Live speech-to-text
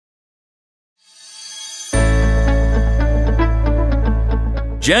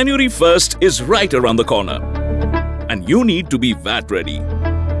January 1st is right around the corner, and you need to be VAT ready.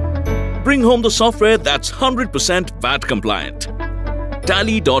 Bring home the software that's 100% VAT compliant.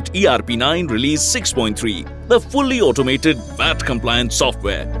 Tally.ERP9 Release 6.3, the fully automated VAT compliant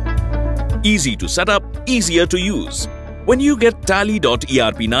software. Easy to set up, easier to use. When you get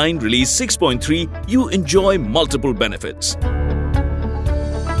Tally.ERP9 Release 6.3, you enjoy multiple benefits.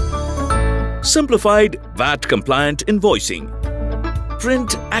 Simplified VAT-compliant invoicing.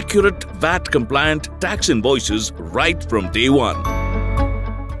 Print accurate VAT-compliant tax invoices right from day one.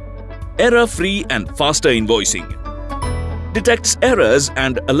 Error-free and faster invoicing. Detects errors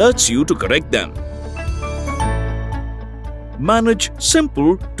and alerts you to correct them. Manage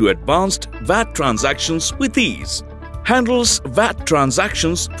simple to advanced VAT transactions with ease. Handles VAT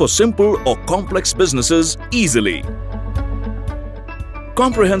transactions for simple or complex businesses easily.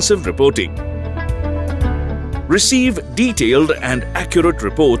 Comprehensive reporting. Receive detailed and accurate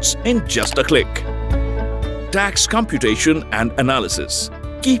reports in just a click. Tax computation and analysis.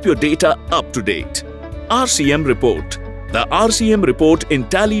 Keep your data up to date. RCM report. The RCM report in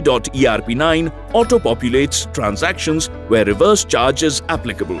Tally.ERP9 auto-populates transactions where reverse charge is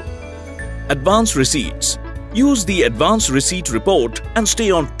applicable. Advance receipts. Use the advance receipt report and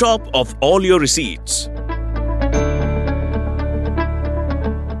stay on top of all your receipts.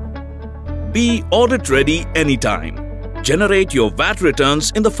 Be audit ready anytime. Generate your VAT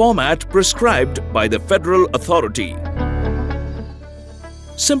returns in the format prescribed by the federal authority.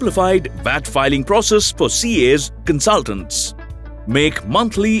 Simplified VAT filing process for CAs, consultants. Make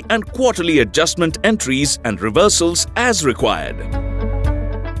monthly and quarterly adjustment entries and reversals as required.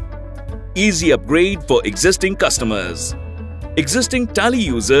 Easy upgrade for existing customers. Existing Tally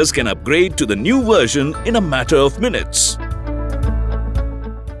users can upgrade to the new version in a matter of minutes.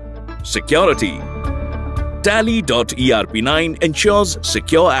 Security. Tally.ERP9 ensures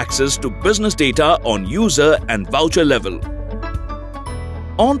secure access to business data on user and voucher level.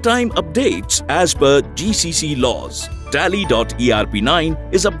 On-time updates as per GCC laws.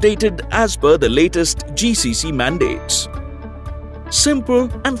 Tally.ERP9 is updated as per the latest GCC mandates. Simple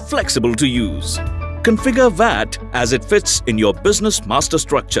and flexible to use. Configure VAT as it fits in your business master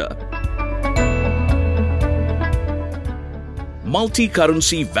structure.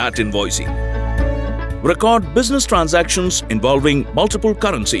 Multi-currency VAT invoicing. Record business transactions involving multiple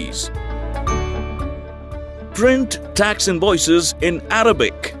currencies. Print tax invoices in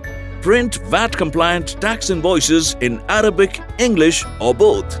Arabic. Print VAT-compliant tax invoices in Arabic, English or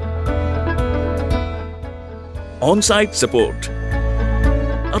both. On-site support.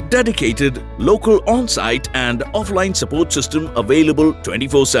 A dedicated local on-site and offline support system available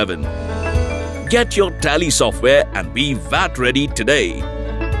 24/7. Get your Tally software and be VAT ready today.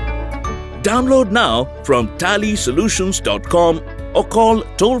 Download now from tallysolutions.com or call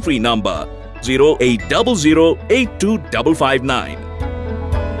toll-free number 0800 82559.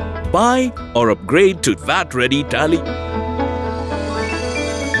 Buy or upgrade to VAT ready Tally.